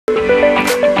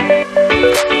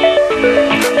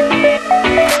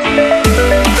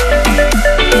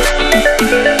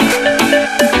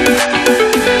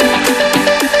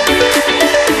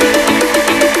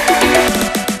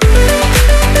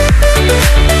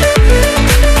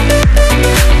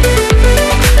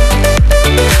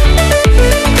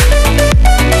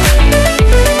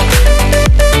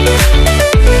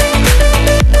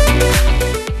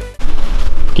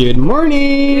Good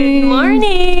morning! Good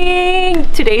morning!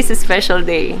 Today's a special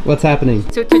day. What's happening?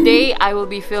 So today I will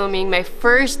be filming my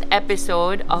first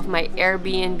episode of my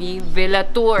Airbnb Villa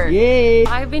Tour. Yay!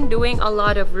 I've been doing a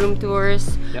lot of room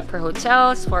tours Yep. for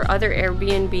hotels, for other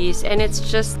Airbnbs, and it's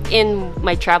just in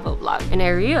my travel vlog. And I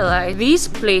realized these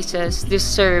places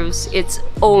deserves its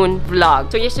own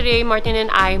vlog. So yesterday, Martin and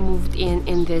I moved in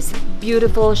this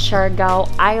beautiful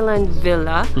Siargao Island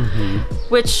villa,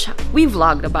 which we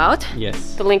vlogged about.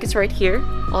 Yes. The link is right here,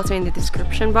 also in the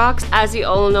description box. As you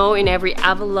all know, in every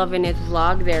Avelovinit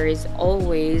vlog, there is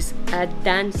always a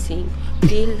dancing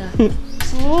villa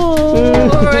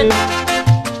tour.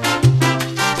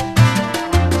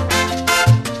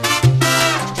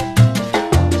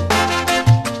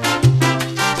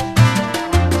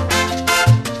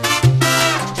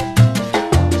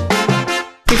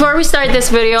 Before we start this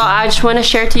video, I just want to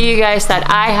share to you guys that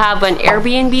I have an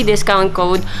Airbnb discount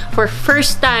code for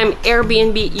first-time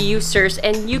Airbnb users,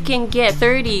 and you can get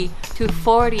 30 to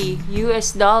 40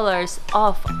 US dollars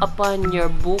off upon your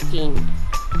booking.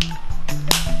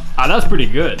 Ah, that's pretty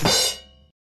good.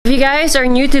 If you guys are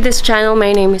new to this channel,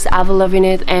 my name is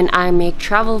Avelovinit and I make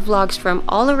travel vlogs from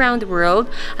all around the world.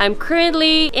 I'm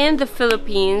currently in the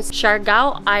Philippines,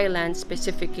 Siargao Island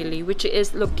specifically, which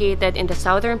is located in the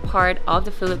southern part of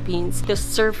the Philippines, the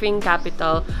surfing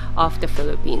capital of the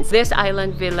Philippines. This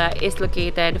island villa is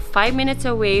located 5 minutes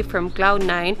away from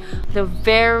Cloud9, the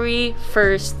very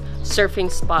first surfing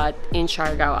spot in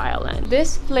Siargao Island.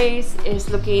 This place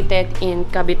is located in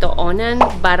Cabitoonan,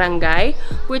 barangay,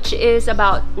 which is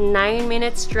about 9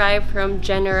 minutes drive from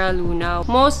General Luna.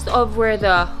 Most of where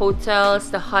the hotels,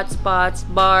 the hotspots,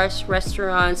 bars,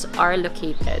 restaurants are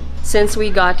located. Since we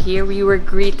got here, we were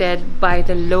greeted by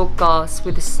the locals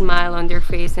with a smile on their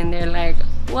face, and they're like,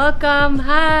 welcome,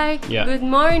 hi, Yeah, good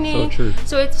morning. so true.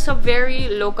 So it's a very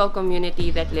local community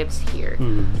that lives here.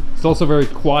 It's also very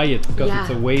quiet because Yeah.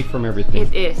 it's away from everything.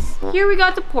 It is. Here we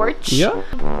got the porch. Yeah.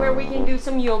 Where we can do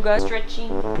some yoga,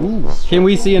 stretching. Ooh. Can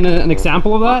we see an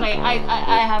example of that? Okay,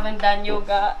 I haven't done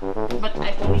yoga, but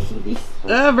I can see this.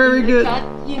 Ah, very good. That,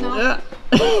 you know, Yeah.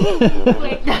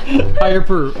 like that. I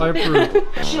approve. I approve.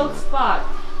 Chill spot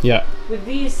Yeah. with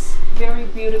these very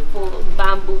beautiful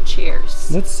bamboo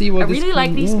chairs. Let's see what I really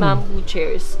like these bamboo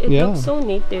chairs. It Yeah. looks so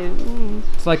native.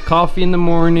 It's like coffee in the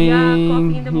morning. Yeah,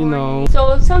 coffee in the you morning. know.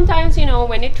 So sometimes, you know,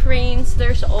 when it rains,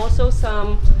 there's also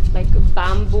some like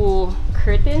bamboo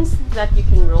curtains that you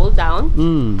can roll down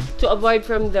to avoid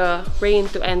from the rain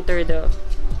to enter the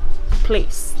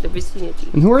place, the vicinity.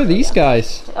 And who are these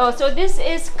guys? Oh, so this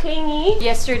is Clingy.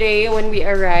 Yesterday when we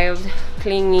arrived,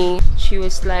 Clingy, she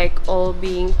was like all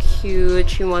being cute.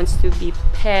 She wants to be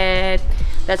pet.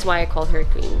 That's why I called her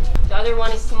Clingy. The other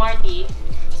one is Smarty.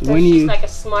 So she's like a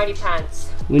Smarty Pants.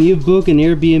 When you book an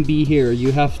Airbnb here,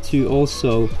 you have to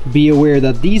also be aware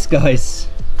that these guys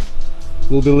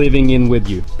will be living in with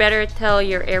you. Better tell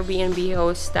your Airbnb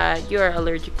host that you are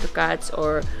allergic to cats,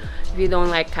 or if you don't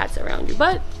like cats around you.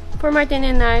 But for Martin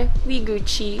and I, we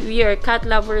Gucci. We are cat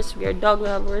lovers, we are dog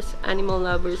lovers, animal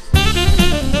lovers.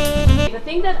 The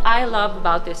thing that I love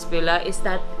about this villa is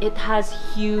that it has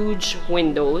huge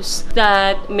windows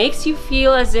that makes you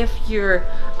feel as if you're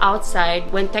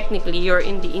outside when technically you're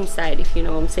in the inside, if you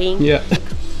know what I'm saying. Yeah.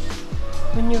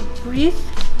 When you breathe,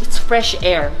 it's fresh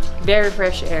air, very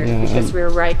fresh air, Yeah, because we're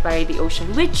right by the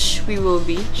ocean, which we will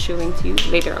be showing to you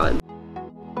later on.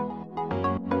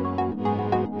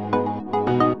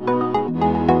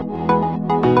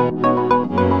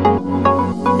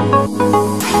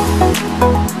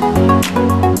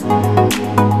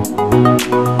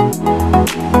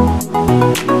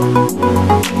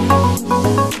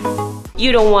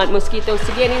 You don't want mosquitoes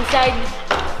to get inside.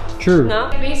 True. No?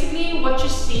 Basically, what you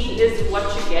see is what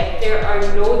you get. There are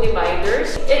no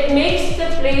dividers. It makes the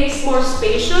place more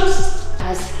spacious. It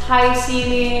has high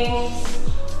ceilings,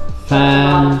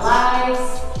 Fans.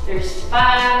 lights, there's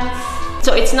fans.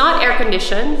 So it's not air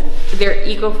conditioned. They're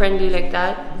eco-friendly like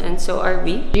that, and so are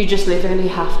we. You just literally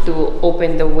have to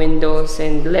open the windows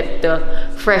and let the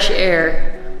fresh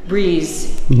air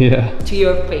breeze Yeah. to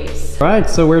your place. Right,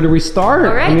 so where do we start?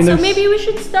 Alright, I mean, so there's- maybe we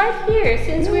should start here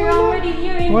since we're already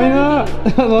here in Why the not?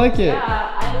 beginning. I like it.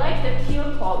 Yeah, I like the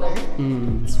teal color.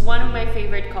 It's one of my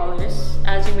favorite colors,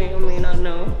 as you may or may not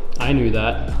know. I knew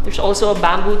that. There's also a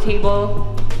bamboo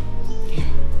table.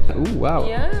 Oh wow.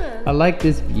 Yeah. I like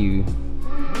this view.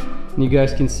 You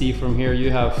guys can see from here,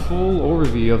 you have full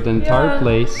overview of the entire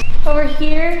place. Over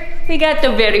here, we got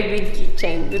a very big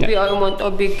kitchen. Maybe I want a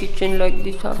big kitchen like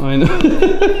this. Huh? I know.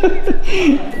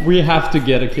 We have to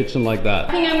get a kitchen like that.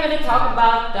 I think I'm going to talk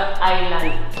about the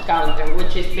island counter,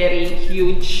 which is very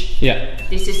huge. Yeah.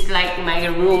 This is like my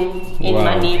room in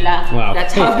Manila. Wow.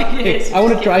 That's how big it is. I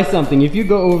want to try something. If you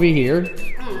go over here,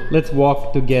 let's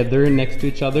walk together next to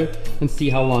each other and see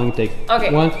how long it takes.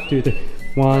 Okay. 1, 2, 3.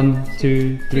 1,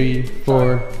 2, 3,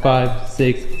 4, 5,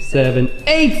 6, 7,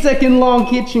 8-second long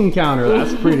kitchen counter.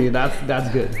 That's pretty. That's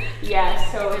good. Yeah,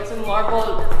 so it's a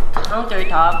marble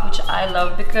countertop, which I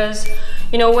love because,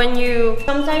 you know, when you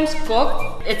sometimes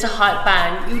cook, it's a hot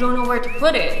pan. You don't know where to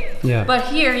put it. Yeah. But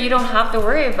here, you don't have to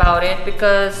worry about it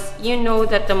because you know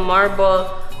that the marble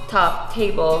top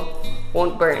table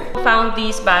won't burn. Found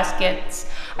these baskets.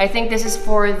 I think this is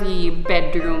for the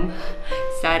bedroom.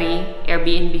 Sorry,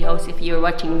 Airbnb house, if you're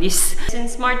watching this.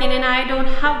 Since Martin and I don't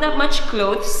have that much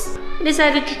clothes, we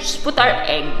decided to just put our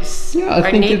eggs. Yeah, I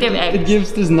our think native eggs. it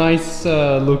gives this nice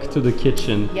look to the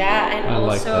kitchen. Yeah, and I also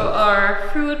like that. our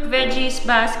fruit veggies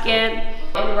basket.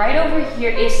 And right over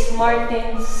here is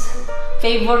Martin's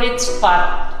favorite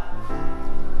spot,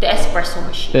 the espresso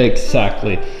machine.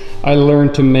 Exactly. I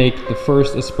learned to make the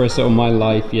first espresso of my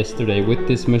life yesterday with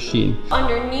this machine.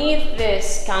 Underneath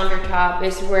this countertop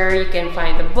is where you can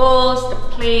find the bowls, the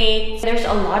plates. There's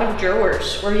a lot of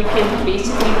drawers where you can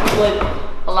basically put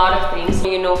a lot of things.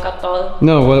 You know, katol?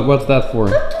 No, what's that for?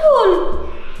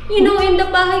 Katol! You know, in the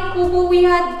Bahay Kubo, we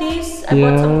had this. I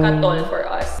bought some katol for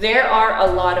us. There are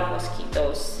a lot of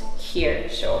mosquitoes here,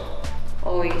 so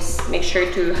always make sure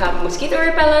to have mosquito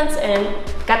repellents and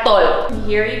katol.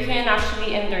 Here you can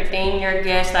actually entertain your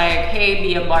guests, like, hey,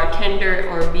 be a bartender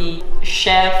or be a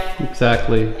chef.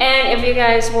 Exactly. And if you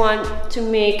guys want to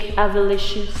make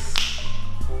Avelicious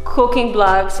cooking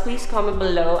vlogs, please comment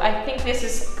below. I think this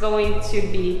is going to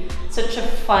be such a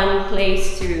fun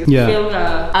place to film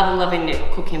the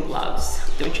Avelovinit cooking vlogs,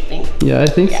 don't you think? Yeah, I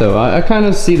think so. I kind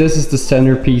of see this as the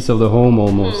centerpiece of the home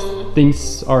almost.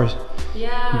 Things are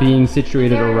being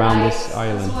situated around this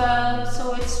island. Well,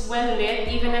 so it's well lit.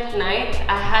 Even at night,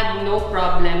 I had no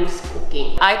problems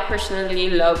cooking. I personally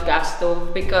love gas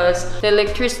stove because the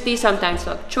electricity sometimes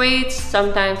fluctuates.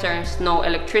 Sometimes there's no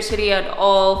electricity at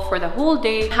all for the whole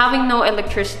day. Having no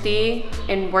electricity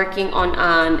and working on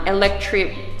an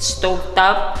electric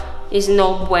stovetop is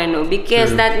no bueno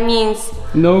because that means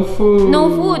no food. No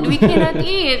food. We cannot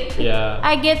eat.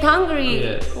 I get hungry.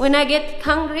 Yes. When I get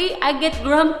hungry, I get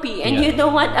grumpy, and you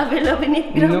don't want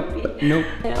Avelovinit grumpy. Nope.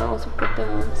 I also put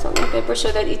the salt and pepper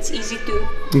so that it's easy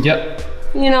to. Yep.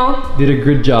 You know. Did a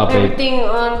good job, babe. Everything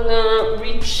on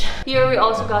reach. Here we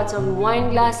also got some wine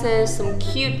glasses, some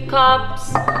cute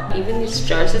cups, even these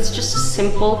jars. It's just a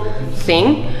simple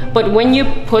thing, but when you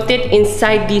put it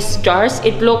inside these jars,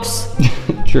 it looks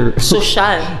social.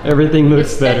 Everything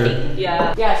looks better.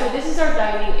 Yeah. So this is our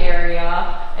dining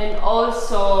area, and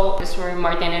also this is where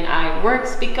Martin and I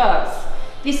works because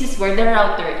this is where the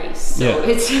router is. So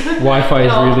it's Wi-Fi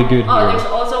is really good here. There's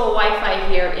also Wi-Fi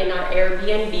here in our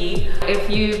Airbnb. If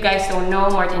you guys don't know,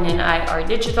 Martin and I are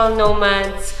digital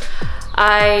nomads.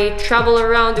 I travel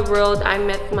around the world. I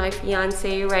met my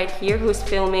fiance right here who's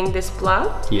filming this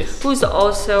vlog. Yes. Who's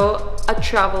also a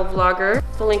travel vlogger.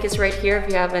 The link is right here if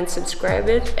you haven't subscribed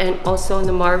it. And also in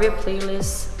the Marvel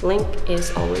playlist, link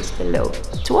is always below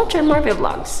to watch our Marvel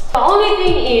vlogs. The only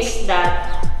thing is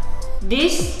that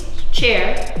this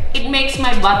chair, it makes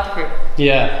my butt hurt.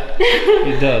 Yeah,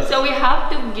 it does. So we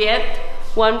have to get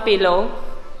one pillow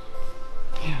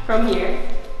from here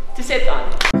to sit on.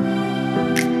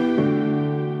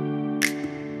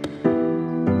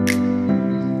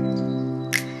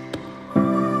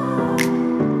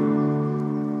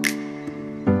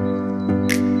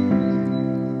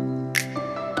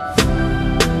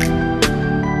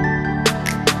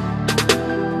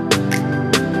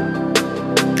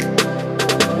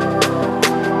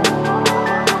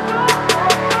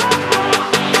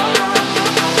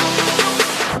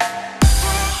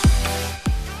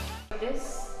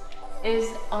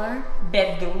 Is our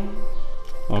bedroom.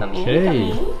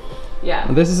 Okay. Yeah.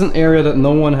 This is an area that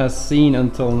no one has seen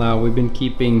until now. We've been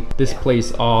keeping this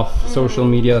place off social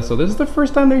media, so this is the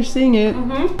first time they're seeing it.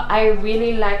 I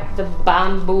really like the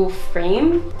bamboo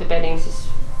frame. The beddings is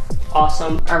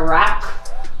awesome. A rack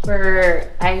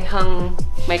where I hung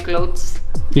my clothes.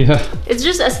 Yeah. It's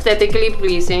just aesthetically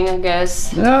pleasing, I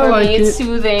guess. Yeah, For like me, it's it.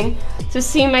 soothing to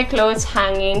see my clothes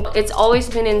hanging. It's always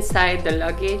been inside the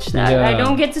luggage that I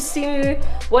don't get to see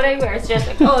what I wear. It's just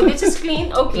like, oh, this is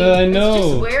clean. Okay, I know. let's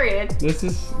just wear it. This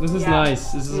is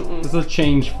nice. This is a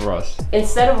change for us.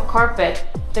 Instead of a carpet,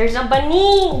 there's a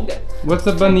banig. What's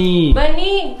a banig?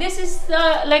 Banig. This is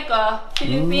like a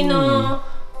Filipino.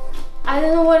 I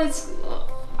don't know what it's.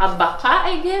 Abaka,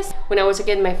 I guess. When I was a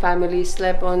kid, my family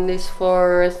slept on this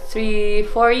for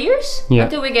 3-4 years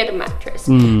until we get a mattress.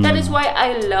 That is why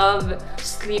I love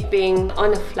sleeping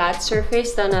on a flat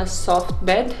surface than a soft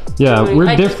bed. Yeah,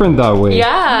 we're different that way.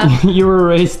 Yeah. You were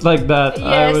raised like that.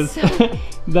 Yes.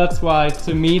 That's why,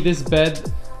 to me, this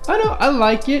bed, I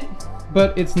like it,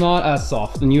 but it's not as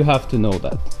soft, and you have to know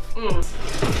that. It's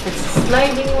a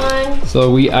sliding one.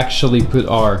 So we actually put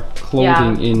our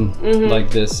clothing in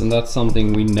like this, and that's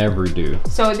something we never do.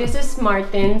 So this is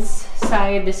Martin's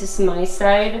side, this is my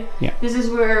side. Yeah. This is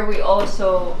where we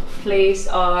also place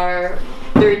our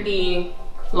dirty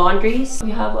laundries.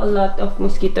 We have a lot of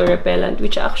mosquito repellent,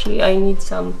 which actually I need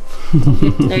some.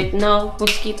 Right now,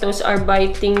 mosquitoes are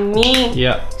biting me.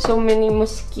 Yeah. So many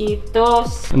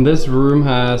mosquitoes. And this room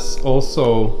has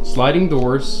also sliding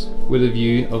doors with a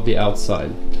view of the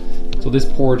outside. So this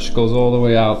porch goes all the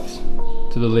way out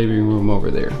to the living room over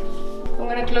there. I'm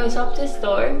gonna close up this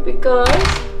door because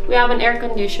we have an air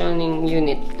conditioning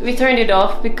unit. We turned it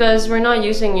off because we're not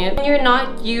using it. When you're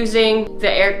not using the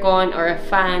aircon or a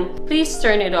fan, please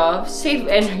turn it off, save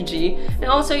energy, and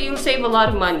also you'll save a lot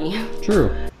of money.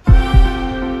 True.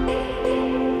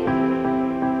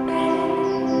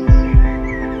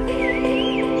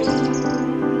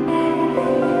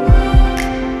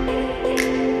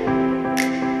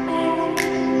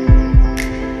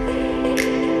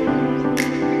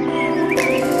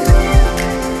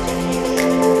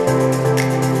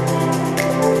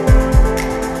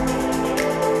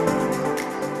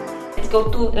 Go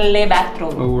to le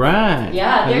bathroom. Alright.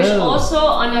 Yeah, there's Hello.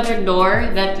 also another door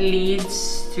that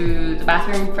leads to the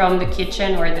bathroom from the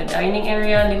kitchen or the dining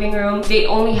area, living room. They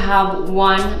only have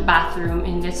one bathroom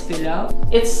in this villa.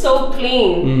 It's so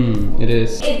clean. It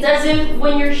is. It doesn't,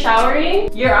 when you're showering,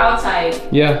 you're outside.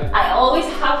 Yeah. I always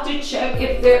have to check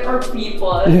if there are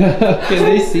people. Yeah. Can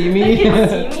they see me? They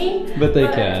can see me. But they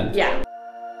can. Yeah.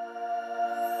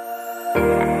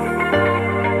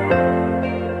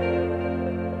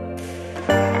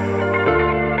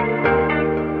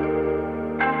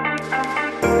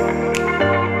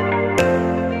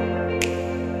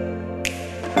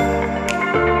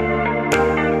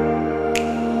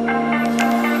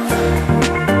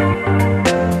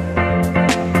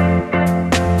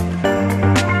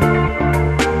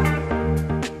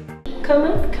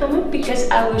 Come on, because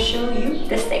I will show you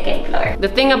the second floor. The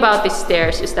thing about the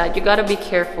stairs is that you gotta be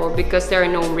careful because there are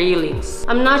no railings.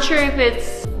 I'm not sure if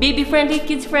it's baby friendly,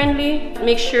 kids friendly.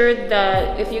 Make sure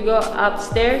that if you go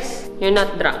upstairs, you're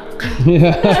not drunk.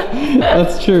 Yeah,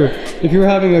 that's true. If you're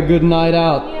having a good night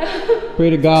out, pray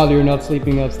to God you're not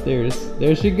sleeping upstairs.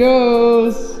 There she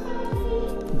goes.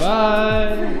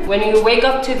 Bye. When you wake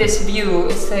up to this view,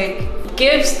 it's like,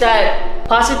 gives that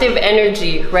positive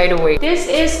energy right away. This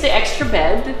is the extra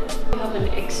bed. We have an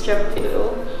extra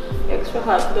pillow, extra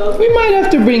hot dog. We might have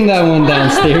to bring that one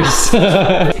downstairs. It's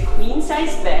a queen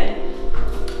size bed,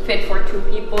 fit for 2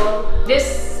 people.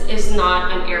 This is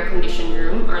not an air conditioned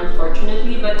room,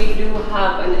 unfortunately, but they do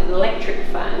have an electric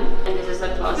fan. And this is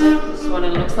the closet. This is what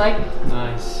it looks like.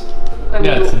 Nice. I mean,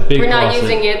 yeah, it's a big we're not closet.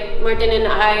 using it. Martin and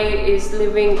I is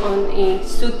living on a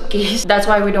suitcase. That's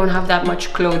why we don't have that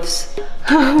much clothes.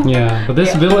 Yeah, but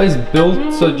this villa is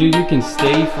built so you can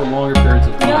stay for longer periods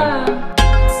of time. Yeah.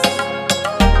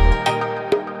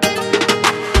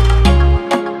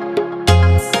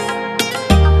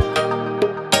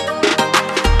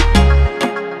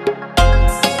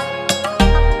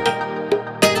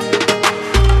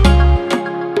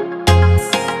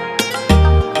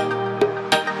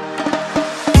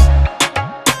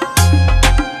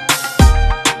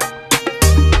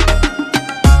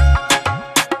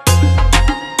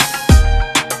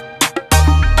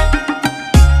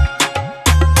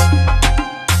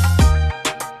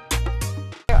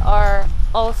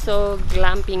 Also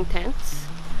glamping tents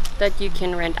that you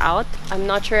can rent out. I'm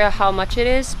not sure how much it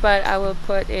is, but I will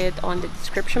put it on the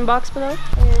description box below.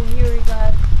 And here we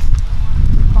got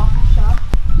the coffee shop.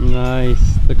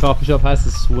 Nice. The coffee shop has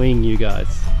a swing, you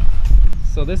guys.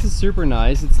 So this is super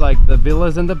nice. It's like the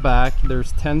villa's in the back,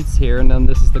 there's tents here, and then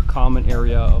this is the common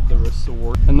area of the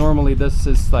resort. And normally this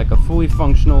is like a fully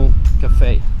functional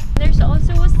cafe. There's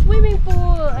also a swimming pool.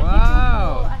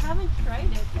 Wow. I haven't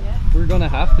tried it yet. We're gonna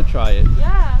have to try it.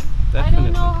 Yeah. I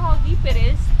Definitely. don't know how deep it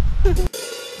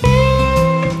is.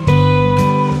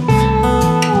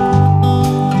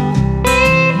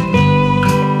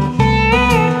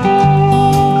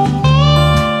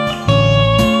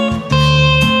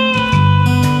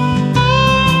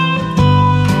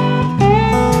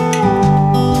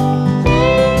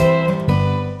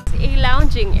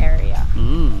 Area.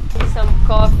 Some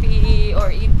coffee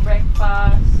or eat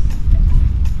breakfast.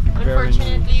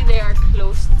 Unfortunately, they are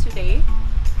closed today,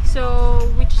 so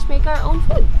we just make our own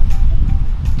food.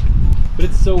 But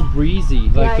it's so breezy,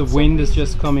 like Yeah, the wind is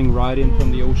just coming right in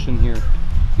from the ocean here.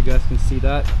 You guys can see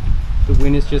that? The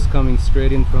wind is just coming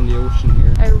straight in from the ocean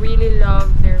here. I really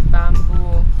love their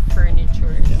bamboo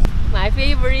furniture. Yeah. My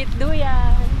favorite,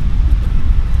 duyan.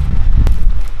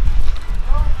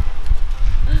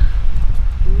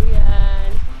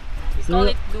 Call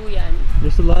it duyan.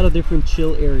 There's a lot of different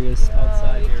chill areas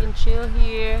outside here. We can chill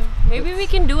here. Maybe we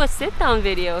can do a sit-down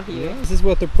video here. Yeah, this is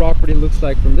what the property looks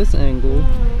like from this angle.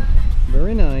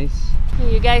 Very nice.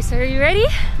 You guys, are you ready?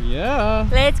 Yeah.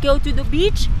 Let's go to the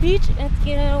beach. Let's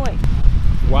get it away.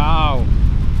 Wow.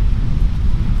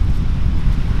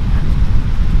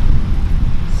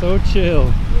 So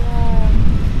chill. Yeah.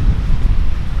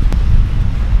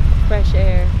 Fresh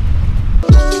air.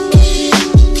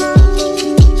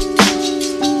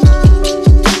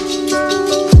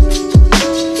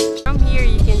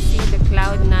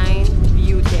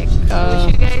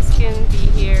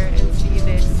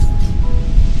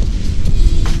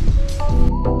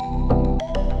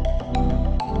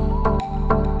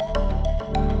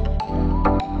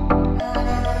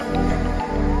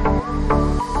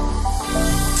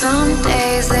 Some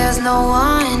days there's no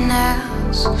one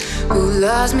else who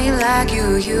loves me like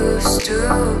you used to.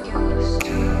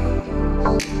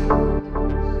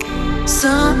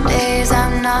 Some days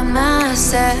I'm not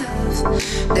myself.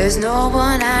 There's no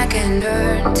one I can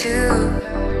turn to.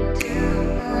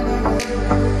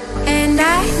 And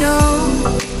I know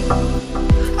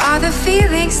all the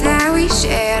feelings that we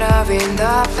shared are in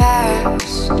the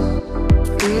past.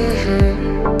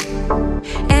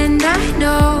 And I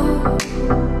know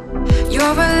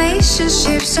your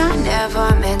relationships are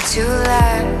never meant to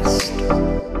last.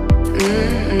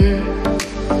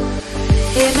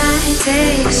 It might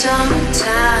take some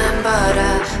time, but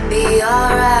I'll be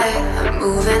alright. I'm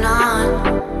moving on.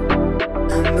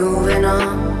 I'm moving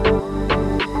on.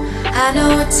 I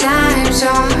know times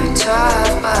are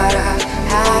tough, but I've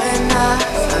had enough.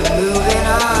 I'm moving on.